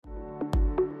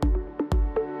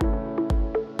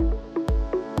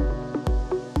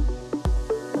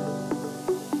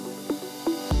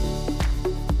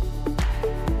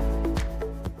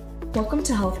Welcome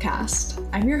to HealthCast.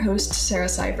 I'm your host, Sarah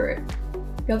Seibert.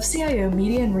 GovCIO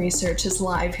Media and Research is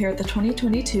live here at the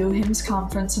 2022 HIMSS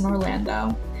Conference in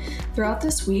Orlando. Throughout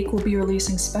this week, we'll be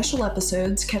releasing special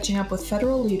episodes catching up with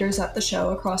federal leaders at the show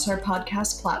across our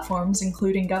podcast platforms,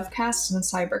 including GovCast and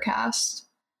Cybercast.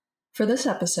 For this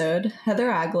episode, Heather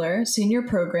Agler, Senior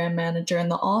Program Manager in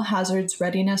the All Hazards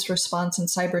Readiness Response and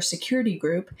Cybersecurity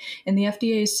Group in the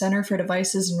FDA's Center for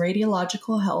Devices and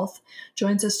Radiological Health,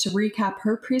 joins us to recap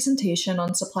her presentation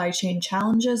on supply chain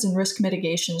challenges and risk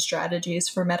mitigation strategies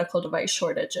for medical device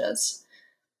shortages.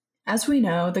 As we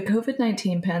know, the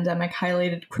COVID-19 pandemic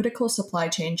highlighted critical supply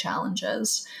chain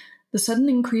challenges. The sudden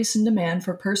increase in demand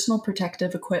for personal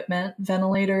protective equipment,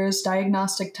 ventilators,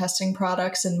 diagnostic testing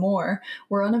products, and more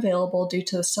were unavailable due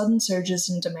to the sudden surges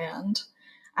in demand.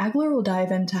 Agler will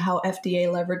dive into how FDA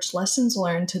leveraged lessons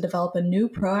learned to develop a new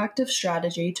proactive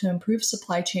strategy to improve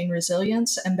supply chain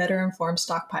resilience and better inform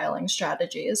stockpiling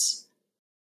strategies.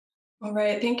 All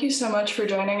right, thank you so much for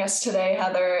joining us today,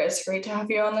 Heather. It's great to have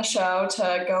you on the show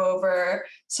to go over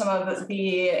some of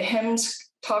the HIMSS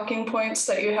talking points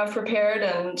that you have prepared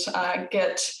and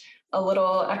get a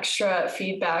little extra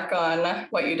feedback on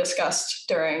what you discussed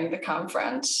during the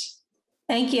conference.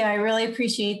 Thank you. I really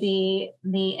appreciate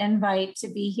the invite to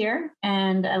be here,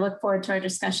 and I look forward to our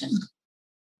discussion.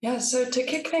 Yeah, so to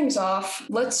kick things off,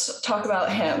 let's talk about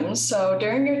HIMSS. So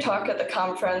during your talk at the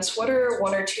conference, what are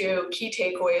one or two key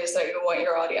takeaways that you want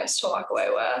your audience to walk away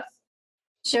with?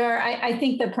 Sure. I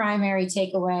think the primary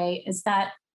takeaway is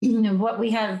that what we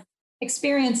have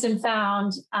experienced and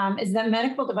found is that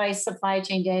medical device supply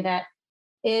chain data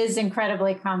is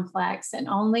incredibly complex, and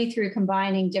only through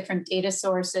combining different data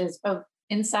sources, both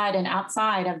inside and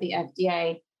outside of the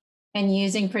FDA, and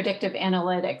using predictive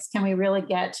analytics can we really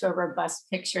get to a robust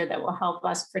picture that will help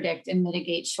us predict and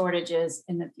mitigate shortages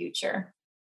in the future.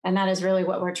 And that is really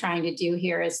what we're trying to do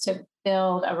here, is to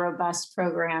build a robust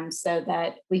program so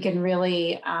that we can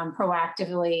really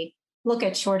proactively look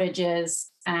at shortages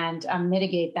and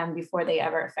mitigate them before they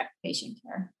ever affect patient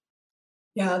care.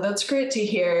 Yeah, that's great to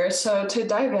hear. So to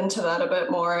dive into that a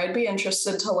bit more, I'd be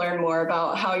interested to learn more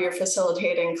about how you're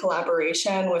facilitating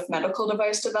collaboration with medical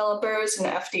device developers and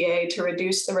FDA to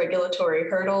reduce the regulatory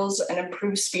hurdles and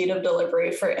improve speed of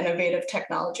delivery for innovative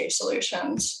technology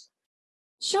solutions.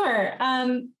 Sure.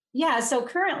 So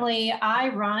currently I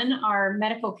run our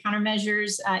medical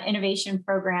countermeasures innovation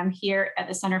program here at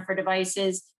the Center for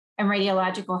Devices and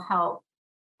Radiological Health.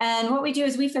 And what we do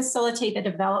is we facilitate the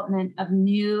development of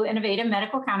new innovative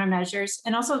medical countermeasures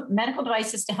and also medical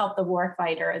devices to help the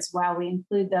warfighter as well. We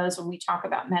include those when we talk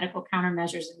about medical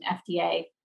countermeasures in FDA.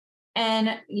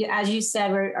 And as you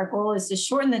said, our goal is to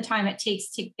shorten the time it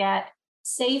takes to get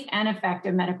safe and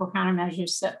effective medical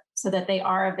countermeasures so that they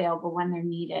are available when they're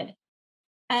needed.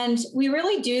 And we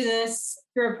really do this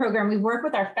through a program. We work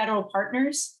with our federal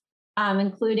partners,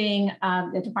 including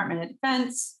the Department of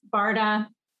Defense, BARDA,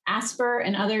 ASPR,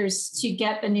 and others, to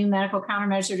get the new medical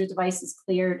countermeasure devices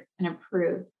cleared and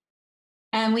approved.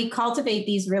 And we cultivate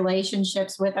these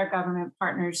relationships with our government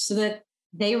partners so that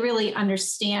they really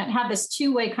understand, have this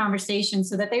two-way conversation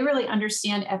so that they really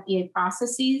understand FDA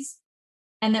processes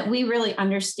and that we really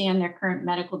understand their current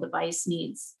medical device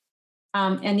needs.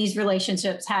 And these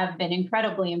relationships have been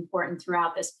incredibly important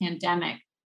throughout this pandemic.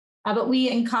 But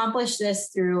we accomplish this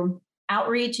through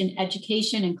outreach and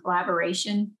education and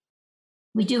collaboration.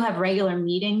 We do have regular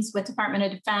meetings with Department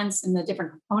of Defense and the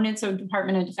different components of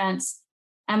Department of Defense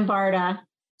and BARDA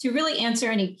to really answer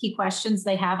any key questions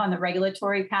they have on the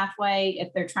regulatory pathway if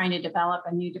they're trying to develop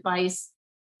a new device,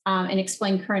 and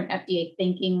explain current FDA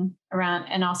thinking around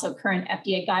and also current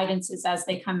FDA guidances as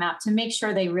they come out to make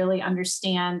sure they really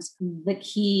understand the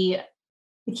key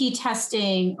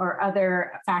testing or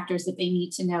other factors that they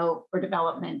need to know for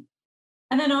development.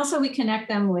 And then also we connect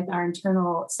them with our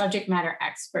internal subject matter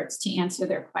experts to answer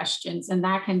their questions. And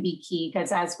that can be key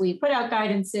because as we put out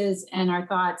guidances and our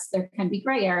thoughts, there can be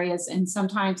gray areas. And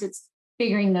sometimes it's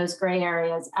figuring those gray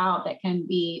areas out that can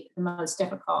be the most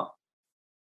difficult.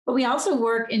 But we also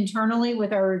work internally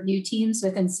with our review teams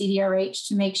within CDRH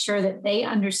to make sure that they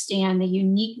understand the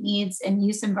unique needs and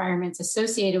use environments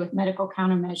associated with medical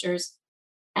countermeasures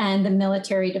and the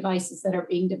military devices that are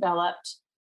being developed.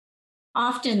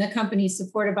 Often the companies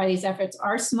supported by these efforts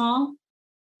are small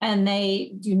and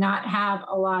they do not have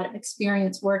a lot of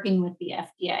experience working with the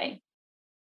FDA.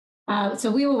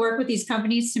 So we will work with these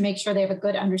companies to make sure they have a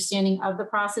good understanding of the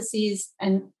processes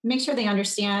and make sure they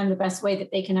understand the best way that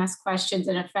they can ask questions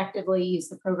and effectively use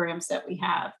the programs that we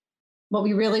have. What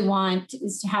we really want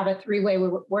is to have a three-way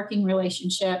working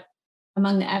relationship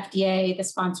among the FDA, the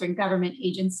sponsoring government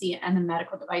agency, and the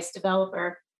medical device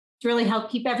developer to really help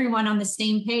keep everyone on the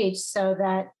same page so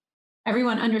that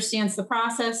everyone understands the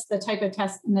process, the type of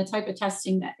test, and the type of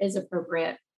testing that is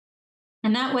appropriate.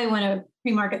 And that way, when a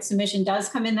pre-market submission does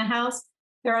come in the house,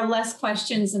 there are less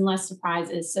questions and less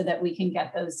surprises so that we can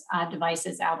get those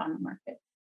devices out on the market.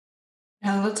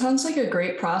 Yeah, that sounds like a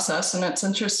great process, and it's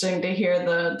interesting to hear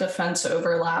the defense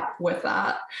overlap with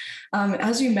that.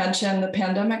 As you mentioned, the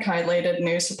pandemic highlighted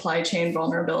new supply chain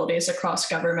vulnerabilities across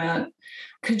government.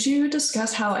 Could you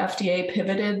discuss how FDA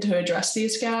pivoted to address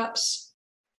these gaps?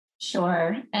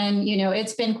 Sure. And,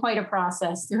 it's been quite a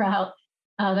process throughout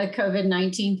the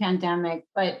COVID-19 pandemic,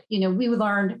 but, we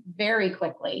learned very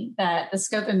quickly that the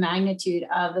scope and magnitude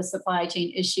of the supply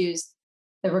chain issues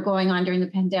that were going on during the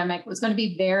pandemic was going to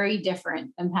be very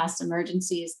different than past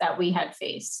emergencies that we had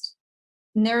faced.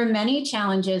 And there are many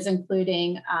challenges,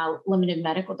 including limited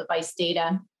medical device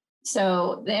data.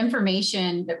 So the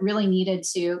information that really needed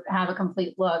to have a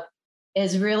complete look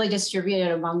is really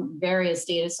distributed among various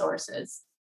data sources.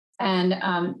 And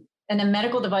the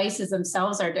medical devices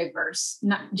themselves are diverse,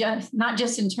 not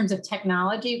just in terms of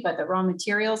technology, but the raw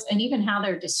materials and even how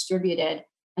they're distributed.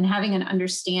 And having an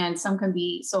understand, some can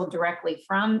be sold directly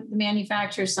from the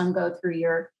manufacturer, some go through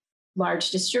your large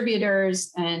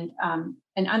distributors, and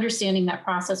understanding that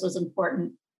process was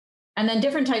important. And then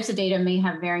different types of data may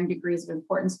have varying degrees of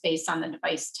importance based on the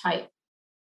device type.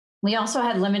 We also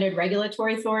had limited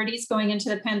regulatory authorities going into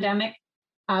the pandemic.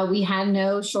 We had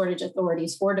no shortage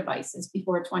authorities for devices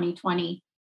before 2020.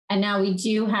 And now we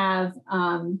do have,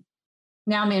 now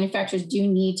manufacturers do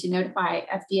need to notify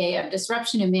FDA of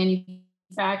disruption in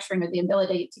manufacturing or the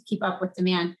ability to keep up with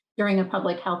demand during a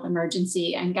public health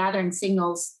emergency, and gathering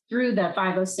signals through the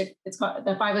 506, it's called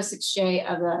the 506J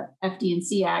of the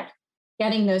FD&C Act.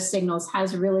 Getting those signals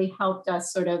has really helped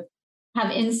us sort of have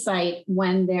insight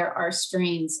when there are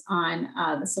strains on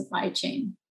the supply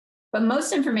chain. But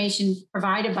most information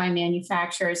provided by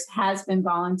manufacturers has been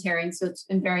voluntary, so it's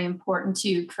been very important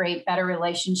to create better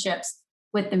relationships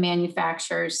with the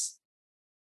manufacturers.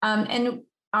 And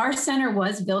our center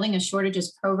was building a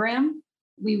shortages program.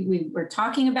 We were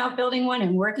talking about building one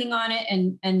and working on it,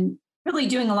 and really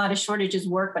doing a lot of shortages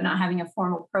work, but not having a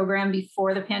formal program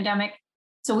before the pandemic.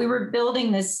 So we were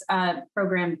building this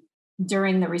program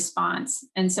during the response.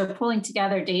 And so pulling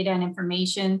together data and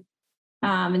information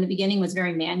in the beginning was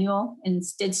very manual and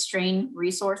did strain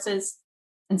resources.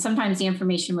 And sometimes the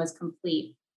information was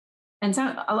complete. And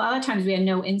so a lot of times we had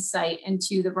no insight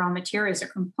into the raw materials or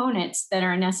components that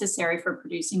are necessary for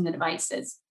producing the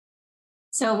devices.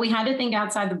 So we had to think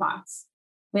outside the box.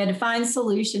 We had to find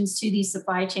solutions to these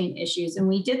supply chain issues. And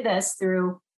we did this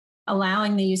through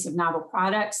allowing the use of novel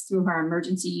products through our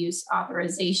emergency use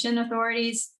authorization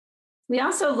authorities. We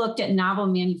also looked at novel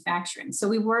manufacturing. So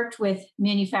we worked with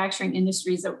manufacturing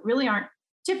industries that really aren't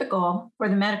typical for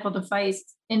the medical device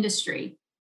industry.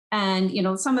 And,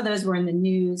 some of those were in the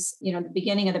news. At the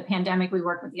beginning of the pandemic, we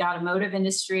worked with the automotive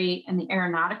industry and the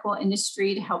aeronautical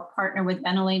industry to help partner with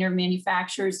ventilator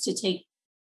manufacturers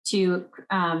to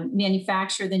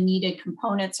manufacture the needed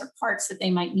components or parts that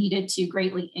they might needed to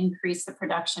greatly increase the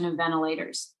production of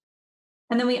ventilators.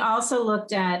 And then we also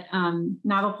looked at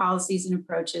novel policies and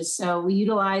approaches. So we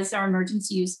utilized our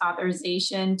emergency use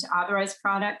authorization to authorize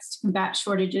products to combat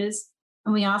shortages.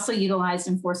 And we also utilized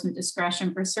enforcement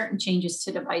discretion for certain changes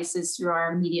to devices through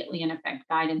our immediately in effect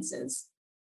guidances.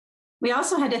 We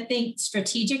also had to think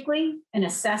strategically in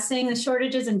assessing the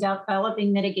shortages and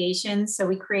developing mitigations. So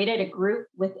we created a group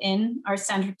within our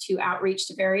center to outreach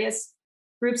to various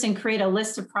groups and create a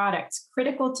list of products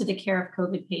critical to the care of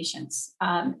COVID patients.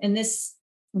 In this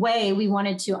way, we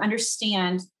wanted to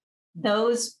understand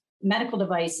those medical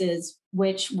devices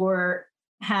which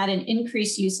had an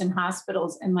increased use in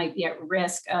hospitals and might be at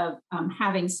risk of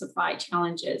having supply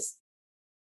challenges.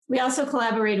 We also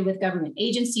collaborated with government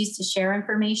agencies to share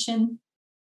information.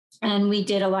 And we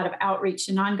did a lot of outreach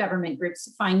to non-government groups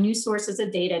to find new sources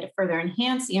of data to further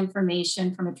enhance the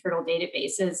information from maternal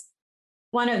databases.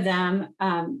 One of them,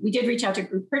 we did reach out to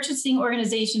group purchasing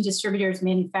organizations, distributors,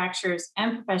 manufacturers,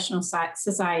 and professional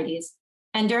societies.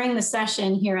 And during the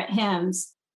session here at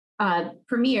HIMSS,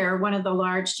 Premier, one of the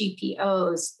large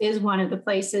GPOs, is one of the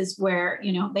places where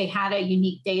they had a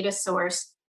unique data source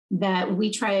that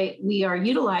we are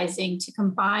utilizing to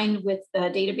combine with the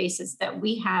databases that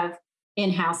we have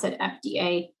in-house at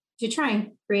FDA to try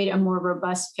and create a more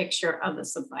robust picture of the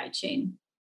supply chain.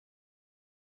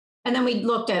 And then we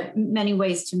looked at many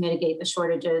ways to mitigate the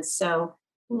shortages. So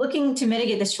looking to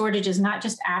mitigate the shortages, not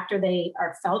just after they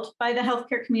are felt by the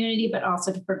healthcare community, but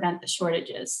also to prevent the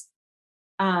shortages.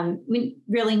 We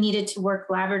really needed to work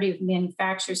collaboratively with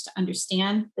manufacturers to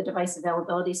understand the device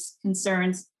availability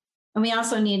concerns And we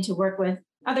also need to work with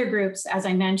other groups, as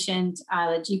I mentioned,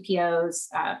 the GPOs,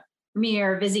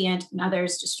 Premier, Vizient, and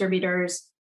others, distributors,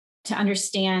 to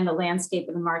understand the landscape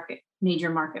of the market, major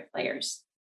market players.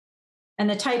 And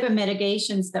the type of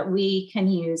mitigations that we can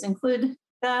use include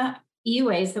the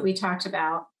EUAs that we talked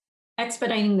about,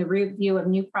 expediting the review of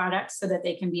new products so that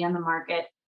they can be on the market,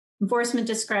 enforcement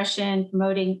discretion,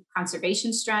 promoting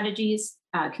conservation strategies,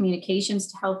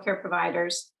 communications to healthcare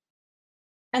providers.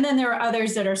 And then there are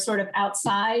others that are sort of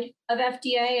outside of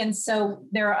FDA. And so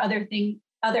there are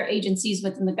other agencies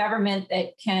within the government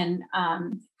that can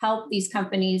help these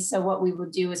companies. So what we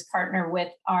would do is partner with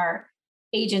our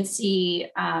agency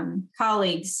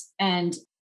colleagues and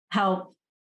help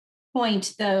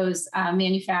point those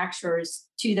manufacturers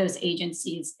to those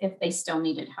agencies if they still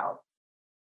needed help.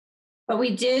 But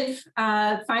we did,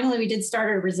 finally, we did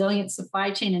start a resilient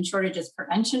supply chain and shortages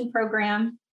prevention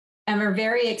program. And we're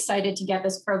very excited to get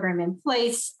this program in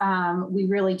place. We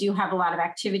really do have a lot of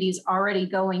activities already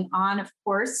going on, of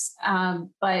course,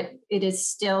 but it is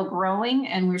still growing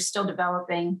and we're still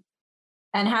developing.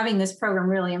 And having this program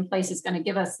really in place is going to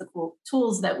give us the cool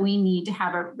tools that we need to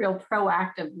have a real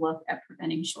proactive look at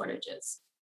preventing shortages.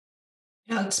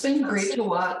 Yeah, it's been great to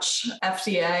watch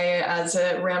FDA as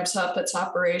it ramps up its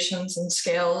operations and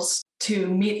scales to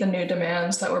meet the new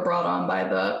demands that were brought on by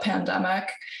the pandemic.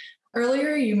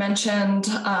 Earlier, you mentioned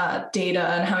data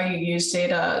and how you use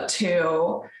data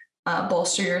to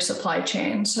bolster your supply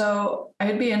chain. So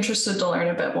I'd be interested to learn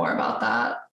a bit more about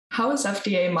that. How is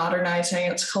FDA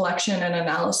modernizing its collection and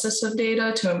analysis of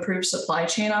data to improve supply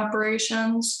chain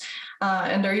operations?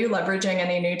 And are you leveraging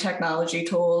any new technology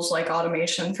tools like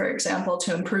automation, for example,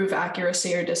 to improve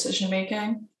accuracy or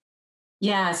decision-making?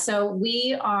 Yeah, so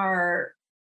we are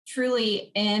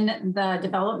truly in the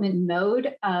development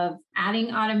mode of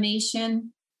adding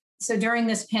automation. So during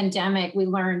this pandemic, we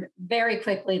learned very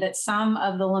quickly that some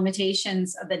of the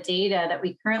limitations of the data that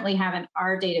we currently have in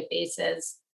our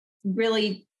databases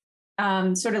really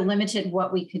sort of limited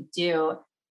what we could do.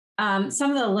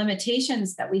 Some of the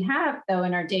limitations that we have, though,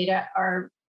 in our data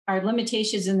are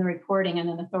limitations in the reporting and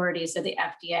the authorities of the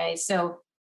FDA. So,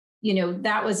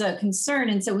 that was a concern.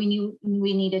 And so we knew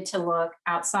we needed to look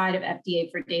outside of FDA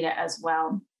for data as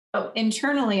well. But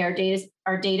internally, our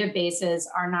databases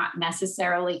are not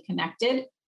necessarily connected.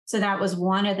 So that was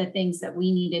one of the things that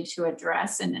we needed to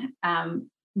address. And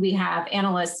we have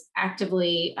analysts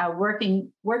actively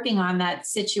working on that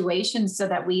situation so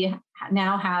that we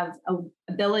now have an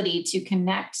ability to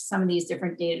connect some of these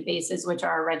different databases, which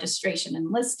are registration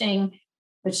and listing,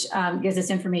 which gives us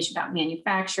information about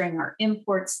manufacturing, our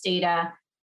imports data,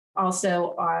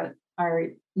 also our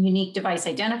unique device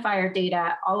identifier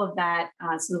data, all of that,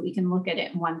 so that we can look at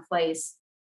it in one place.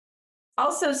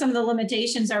 Also, some of the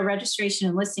limitations are registration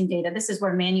and listing data. This is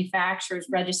where manufacturers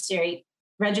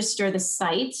register the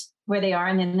site where they are,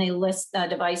 and then they list the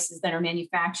devices that are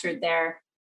manufactured there.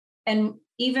 And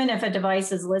even if a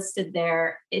device is listed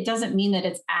there, it doesn't mean that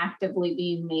it's actively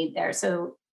being made there.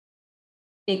 So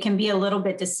it can be a little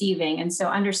bit deceiving. And so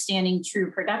understanding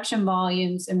true production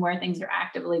volumes and where things are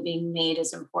actively being made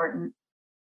is important.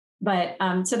 But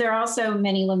so there are also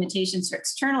many limitations for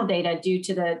external data due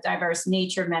to the diverse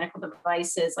nature of medical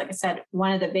devices. Like I said,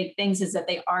 one of the big things is that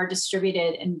they are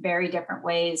distributed in very different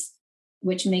ways,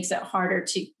 which makes it harder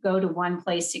to go to one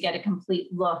place to get a complete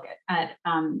look at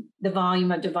the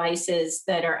volume of devices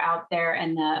that are out there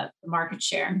and the market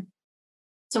share.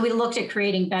 So we looked at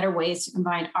creating better ways to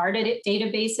combine our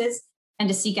databases and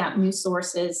to seek out new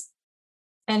sources.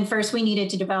 And first, we needed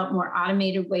to develop more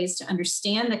automated ways to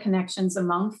understand the connections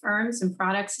among firms and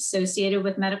products associated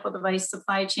with medical device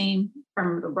supply chain,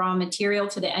 from the raw material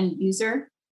to the end user,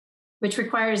 which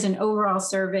requires an overall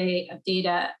survey of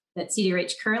data that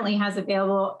CDRH currently has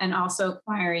available and also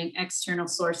acquiring external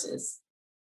sources.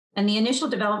 And the initial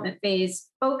development phase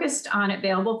focused on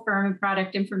available firm and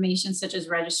product information such as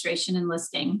registration and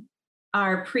listing.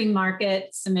 Our pre-market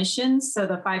submissions, so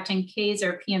the 510Ks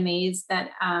or PMAs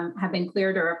that have been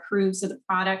cleared or approved, so the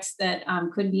products that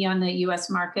could be on the US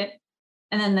market,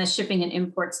 and then the shipping and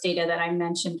imports data that I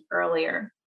mentioned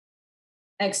earlier.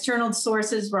 External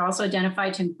sources were also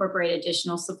identified to incorporate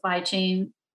additional supply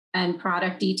chain and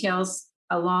product details,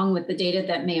 along with the data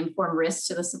that may inform risks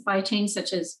to the supply chain,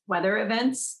 such as weather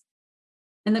events.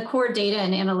 And the core data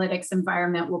and analytics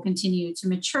environment will continue to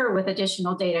mature with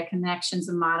additional data connections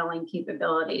and modeling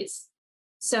capabilities.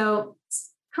 So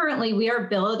currently, we are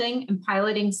building and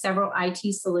piloting several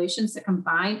IT solutions that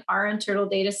combine our internal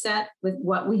data set with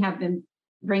what we have been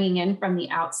bringing in from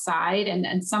the outside.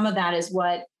 And some of that is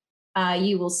what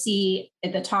you will see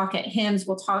at the talk at HIMSS.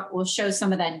 We'll show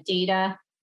some of that data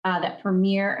that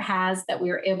Premier has that we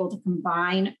are able to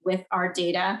combine with our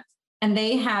data. And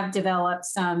they have developed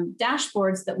some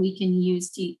dashboards that we can use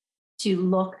to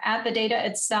look at the data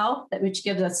itself, which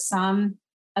gives us some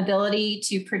ability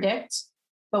to predict.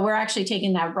 But we're actually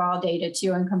taking that raw data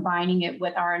too and combining it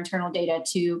with our internal data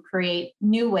to create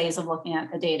new ways of looking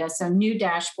at the data. So new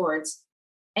dashboards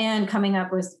and coming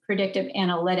up with predictive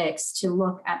analytics to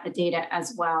look at the data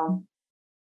as well.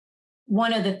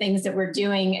 One of the things that we're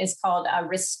doing is called a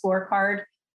risk scorecard,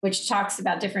 which talks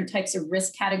about different types of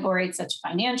risk categories, such as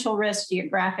financial risk,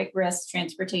 geographic risk,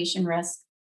 transportation risk,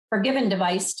 for given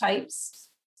device types.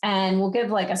 And we'll give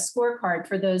like a scorecard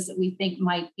for those that we think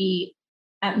might be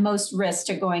at most risk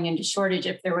to going into shortage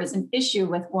if there was an issue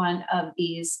with one of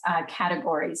these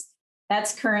categories.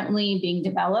 That's currently being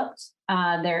developed.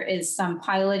 There is some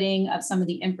piloting of some of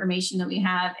the information that we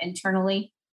have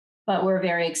internally, but we're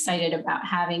very excited about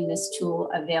having this tool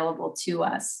available to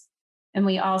us. And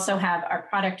we also have our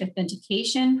product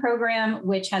authentication program,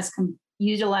 which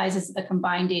utilizes the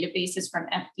combined databases from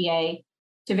FDA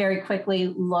to very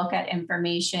quickly look at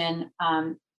information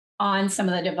on some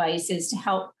of the devices to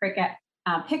help pick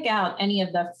out any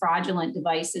of the fraudulent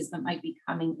devices that might be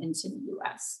coming into the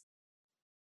US.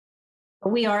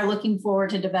 We are looking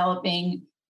forward to developing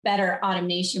better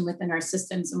automation within our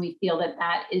systems, and we feel that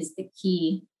that is the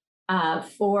key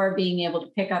for being able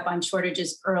to pick up on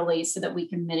shortages early so that we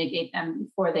can mitigate them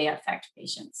before they affect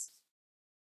patients.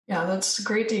 Yeah, that's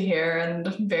great to hear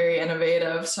and very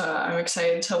innovative. So I'm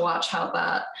excited to watch how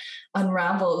that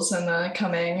unravels in the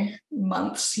coming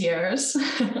months, years.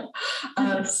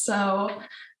 So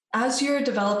as you're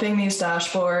developing these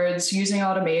dashboards using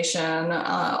automation,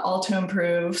 all to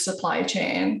improve supply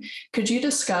chain, could you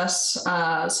discuss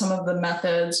some of the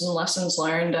methods and lessons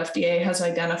learned FDA has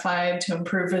identified to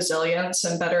improve resilience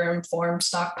and better inform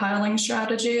stockpiling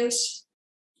strategies?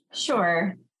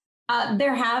 Sure.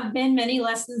 There have been many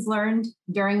lessons learned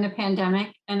during the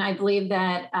pandemic, and I believe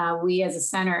that we as a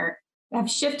center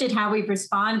have shifted how we've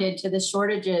responded to the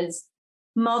shortages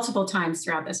multiple times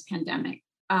throughout this pandemic.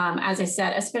 As I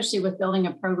said, especially with building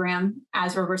a program,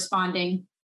 as we're responding,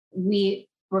 we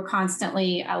were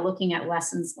constantly looking at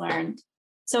lessons learned.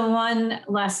 So one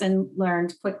lesson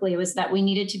learned quickly was that we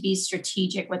needed to be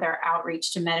strategic with our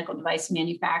outreach to medical device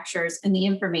manufacturers and the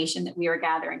information that we were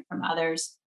gathering from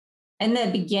others. In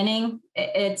the beginning,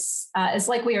 it's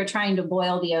like we were trying to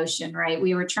boil the ocean, right?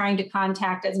 We were trying to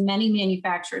contact as many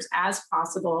manufacturers as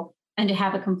possible and to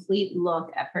have a complete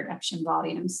look at production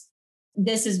volumes.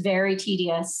 This is very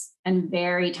tedious and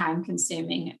very time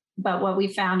consuming. But what we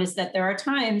found is that there are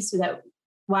times that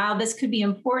while this could be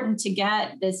important to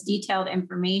get this detailed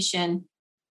information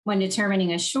when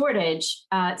determining a shortage,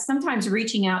 sometimes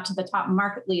reaching out to the top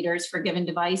market leaders for given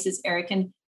devices, Eric,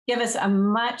 can give us a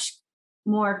much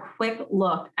more quick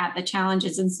look at the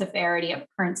challenges and severity of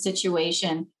current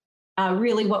situation.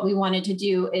 Really what we wanted to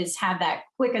do is have that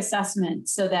quick assessment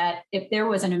so that if there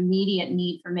was an immediate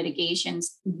need for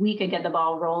mitigations, we could get the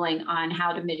ball rolling on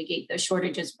how to mitigate those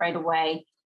shortages right away,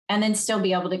 and then still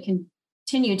be able to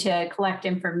continue to collect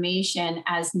information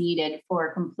as needed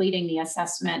for completing the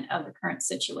assessment of the current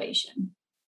situation.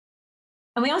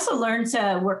 And we also learned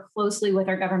to work closely with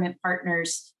our government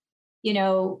partners. You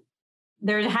know,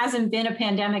 there hasn't been a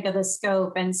pandemic of this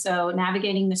scope. And so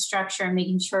navigating the structure and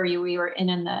making sure we were in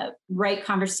the right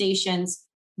conversations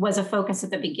was a focus at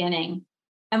the beginning.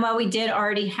 And while we did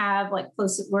already have like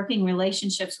close working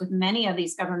relationships with many of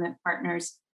these government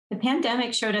partners, the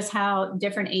pandemic showed us how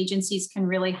different agencies can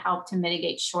really help to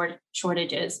mitigate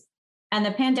shortages. And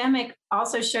the pandemic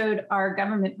also showed our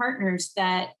government partners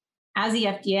that as the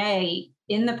FDA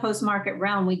in the post-market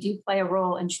realm, we do play a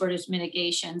role in shortage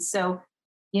mitigation. So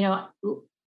you know,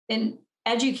 in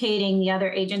educating the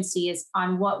other agencies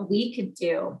on what we could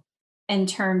do in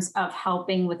terms of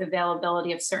helping with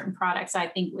availability of certain products, I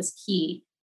think was key.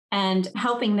 And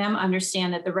helping them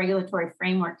understand that the regulatory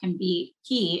framework can be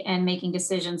key in making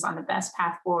decisions on the best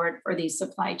path forward for these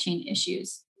supply chain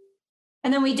issues.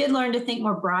 And then we did learn to think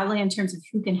more broadly in terms of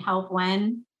who can help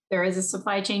when there is a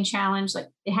supply chain challenge. Like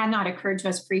it had not occurred to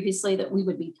us previously that we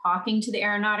would be talking to the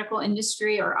aeronautical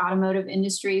industry or automotive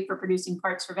industry for producing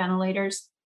parts for ventilators.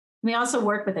 We also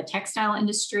worked with the textile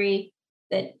industry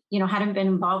that hadn't been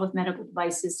involved with medical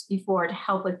devices before to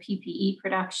help with PPE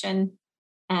production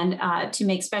and to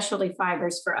make specialty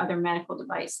fibers for other medical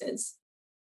devices.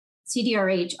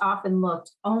 CDRH often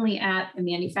looked only at the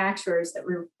manufacturers that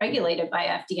were regulated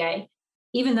by FDA.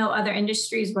 Even though other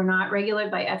industries were not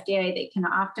regulated by FDA, they can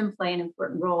often play an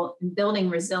important role in building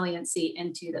resiliency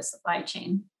into the supply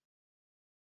chain.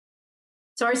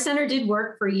 So our center did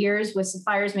work for years with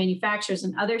suppliers, manufacturers,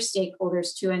 and other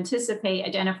stakeholders to anticipate,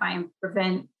 identify, and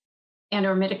prevent and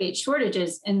or mitigate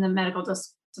shortages in the medical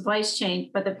supplies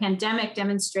chain. But the pandemic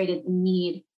demonstrated the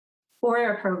need for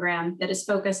a program that is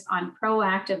focused on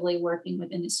proactively working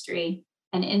with industry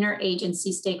and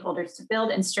interagency stakeholders to build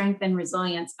and strengthen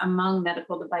resilience among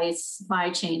medical device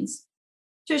supply chains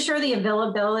to assure the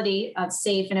availability of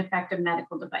safe and effective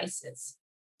medical devices.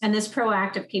 And this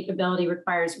proactive capability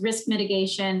requires risk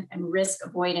mitigation and risk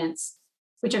avoidance,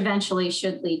 which eventually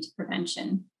should lead to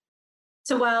prevention.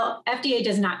 So while FDA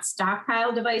does not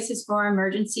stockpile devices for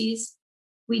emergencies,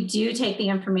 we do take the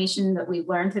information that we've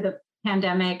learned through the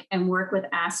pandemic and work with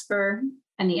ASPR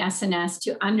and the SNS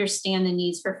to understand the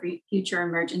needs for future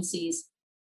emergencies.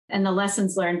 And the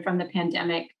lessons learned from the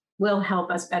pandemic will help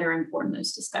us better inform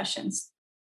those discussions.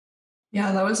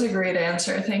 Yeah, that was a great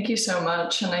answer. Thank you so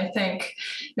much. And I think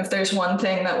if there's one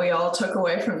thing that we all took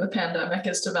away from the pandemic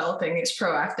is developing these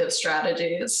proactive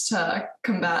strategies to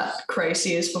combat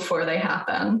crises before they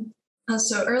happen.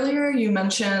 So earlier you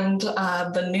mentioned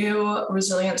the new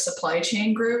Resilient Supply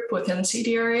Chain Group within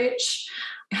CDRH.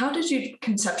 How did you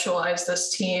conceptualize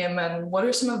this team, and what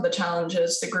are some of the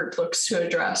challenges the group looks to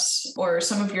address, or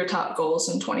some of your top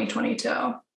goals in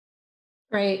 2022?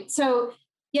 Great. So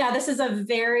yeah, this is a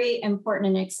very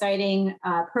important and exciting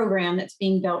program that's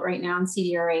being built right now in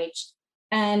CDRH.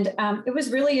 And it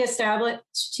was really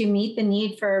established to meet the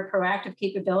need for proactive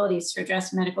capabilities to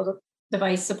address medical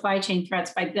device supply chain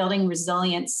threats by building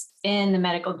resilience in the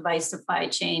medical device supply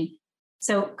chain.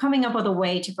 So coming up with a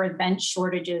way to prevent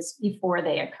shortages before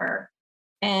they occur.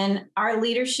 And our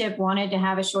leadership wanted to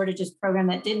have a shortages program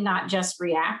that did not just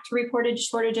react to reported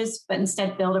shortages, but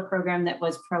instead build a program that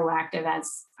was proactive,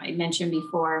 as I mentioned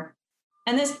before.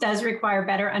 And this does require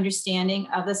better understanding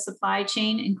of the supply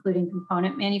chain, including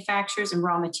component manufacturers and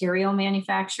raw material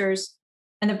manufacturers.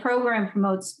 And the program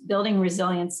promotes building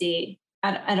resiliency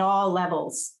at all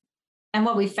levels. And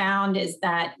what we found is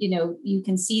that, you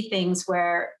can see things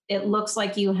where it looks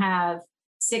like you have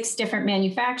 6 different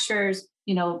manufacturers,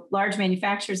 large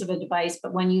manufacturers of a device,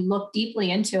 but when you look deeply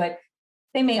into it,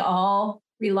 they may all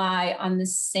rely on the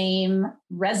same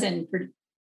resin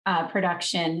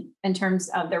production in terms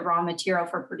of their raw material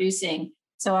for producing.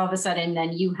 So all of a sudden,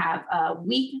 then you have a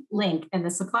weak link in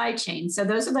the supply chain. So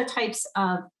those are the types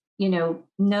of,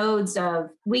 nodes of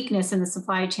weakness in the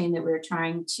supply chain that we're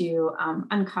trying to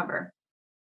uncover.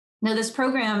 Now, this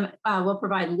program will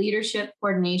provide leadership,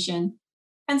 coordination,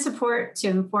 and support to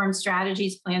inform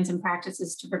strategies, plans, and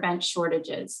practices to prevent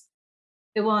shortages.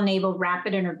 It will enable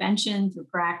rapid intervention through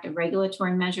proactive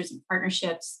regulatory measures and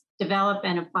partnerships, develop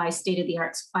and apply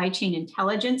state-of-the-art supply chain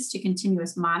intelligence to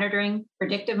continuous monitoring,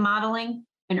 predictive modeling,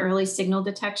 and early signal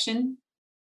detection,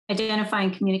 identify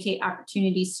and communicate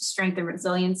opportunities to strengthen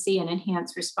resiliency and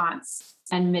enhance response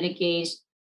and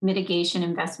mitigation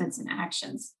investments and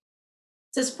actions.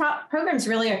 So this program is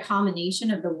really a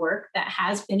combination of the work that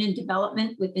has been in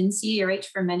development within CDRH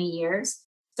for many years.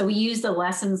 So we use the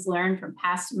lessons learned from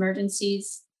past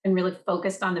emergencies and really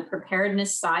focused on the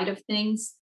preparedness side of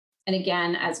things. And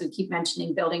again, as we keep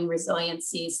mentioning, building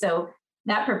resiliency. So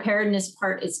that preparedness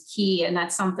part is key. And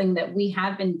that's something that we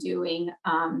have been doing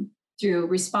through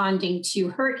responding to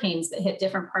hurricanes that hit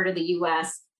different part of the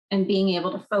US and being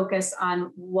able to focus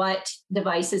on what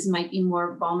devices might be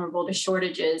more vulnerable to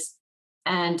shortages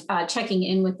and checking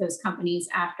in with those companies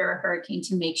after a hurricane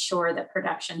to make sure that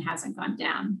production hasn't gone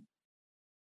down.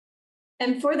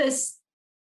 And for this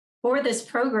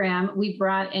program, we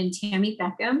brought in Tammy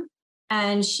Beckham,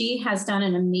 and she has done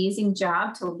an amazing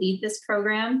job to lead this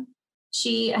program.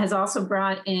 She has also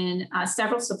brought in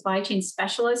several supply chain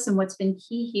specialists, and what's been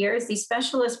key here is these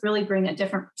specialists really bring a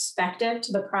different perspective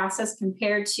to the process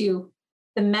compared to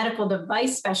the medical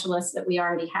device specialists that we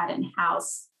already had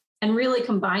in-house. And really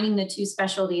combining the two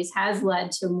specialties has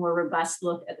led to a more robust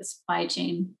look at the supply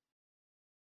chain.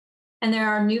 And there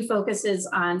are new focuses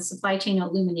on supply chain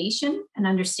illumination and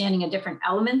understanding of different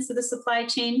elements of the supply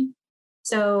chain.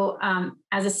 So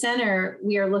as a center,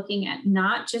 we are looking at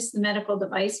not just the medical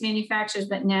device manufacturers,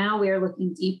 but now we are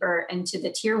looking deeper into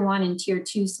the tier 1 and tier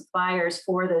 2 suppliers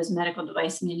for those medical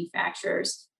device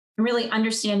manufacturers. And really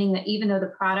understanding that even though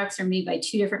the products are made by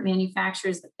 2 different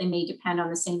manufacturers, that they may depend on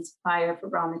the same supplier for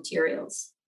raw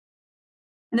materials.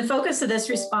 And the focus of this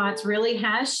response really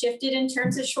has shifted in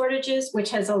terms of shortages,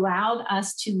 which has allowed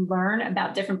us to learn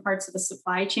about different parts of the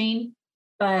supply chain.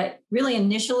 But really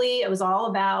initially, it was all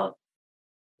about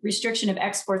restriction of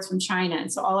exports from China.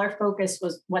 And so all our focus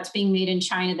was what's being made in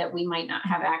China that we might not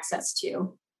have access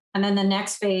to. And then the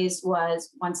next phase was,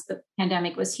 once the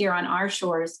pandemic was here on our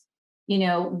shores,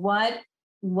 what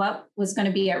what was going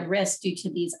to be at risk due to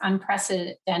these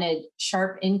unprecedented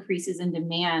sharp increases in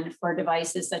demand for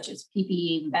devices such as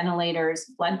PPE, ventilators,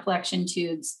 blood collection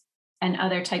tubes, and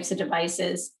other types of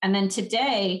devices. And then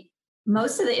today,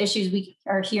 most of the issues we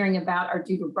are hearing about are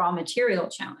due to raw material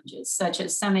challenges, such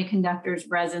as semiconductors,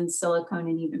 resins, silicone,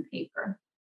 and even paper.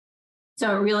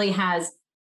 So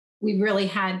we really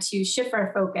had to shift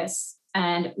our focus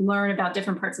and learn about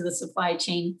different parts of the supply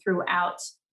chain throughout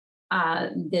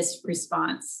this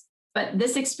response. But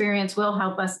this experience will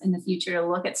help us in the future to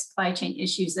look at supply chain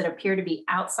issues that appear to be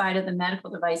outside of the medical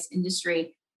device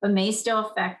industry, but may still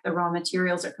affect the raw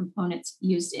materials or components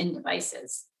used in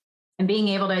devices. And being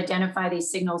able to identify these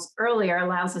signals earlier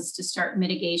allows us to start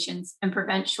mitigations and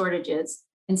prevent shortages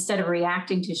instead of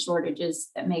reacting to shortages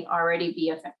that may already be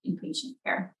affecting patient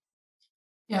care.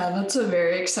 Yeah, that's a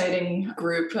very exciting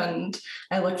group, and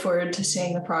I look forward to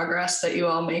seeing the progress that you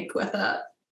all make with it.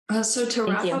 So to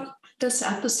wrap up this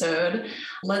episode,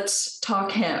 let's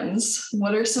talk HIMSS.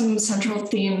 What are some central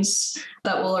themes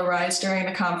that will arise during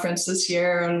the conference this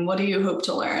year, and what do you hope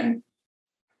to learn?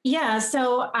 Yeah,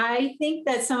 so I think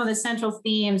that some of the central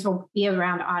themes will be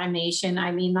around automation.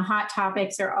 I mean, the hot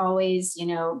topics are always,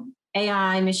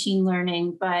 AI, machine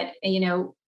learning, but, in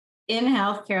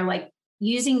healthcare, like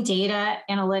using data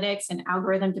analytics and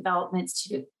algorithm developments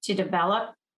to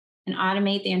develop and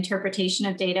automate the interpretation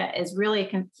of data is really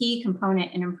a key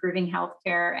component in improving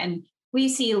healthcare. And we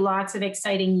see lots of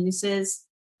exciting uses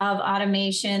of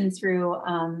automation through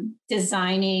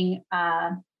designing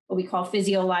what we call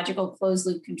physiological closed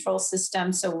loop control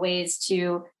systems. So ways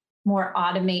to more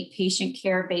automate patient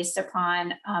care based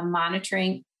upon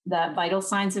monitoring the vital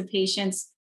signs of patients.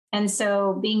 And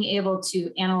so being able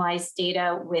to analyze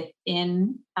data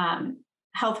within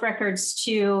health records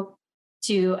to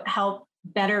help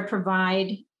better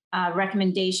provide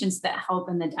recommendations that help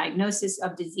in the diagnosis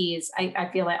of disease. I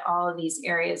feel that all of these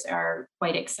areas are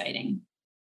quite exciting.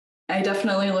 I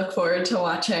definitely look forward to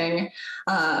watching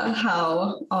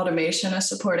how automation is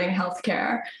supporting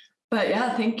healthcare. But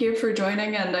yeah, thank you for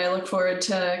joining, and I look forward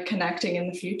to connecting in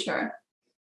the future.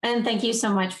 And thank you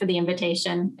so much for the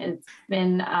invitation. It's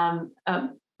been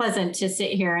pleasant to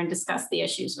sit here and discuss the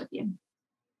issues with you.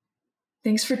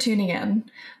 Thanks for tuning in.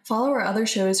 Follow our other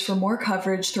shows for more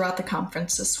coverage throughout the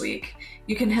conference this week.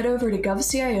 You can head over to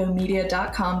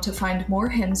govciomedia.com to find more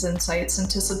HIMSS insights and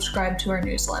to subscribe to our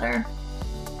newsletter.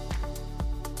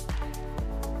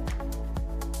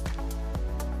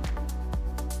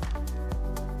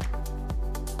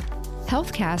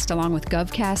 HealthCast, along with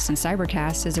GovCast and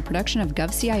CyberCast, is a production of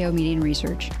GovCIO Media and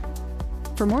Research.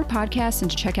 For more podcasts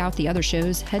and to check out the other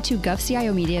shows, head to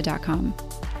govciomedia.com.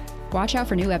 Watch out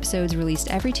for new episodes released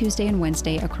every Tuesday and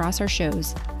Wednesday across our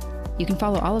shows. You can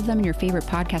follow all of them in your favorite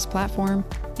podcast platform,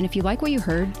 and if you like what you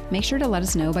heard, make sure to let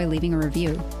us know by leaving a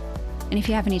review. And if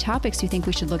you have any topics you think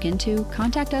we should look into,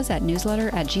 contact us at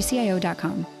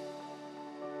newsletter@gcio.com.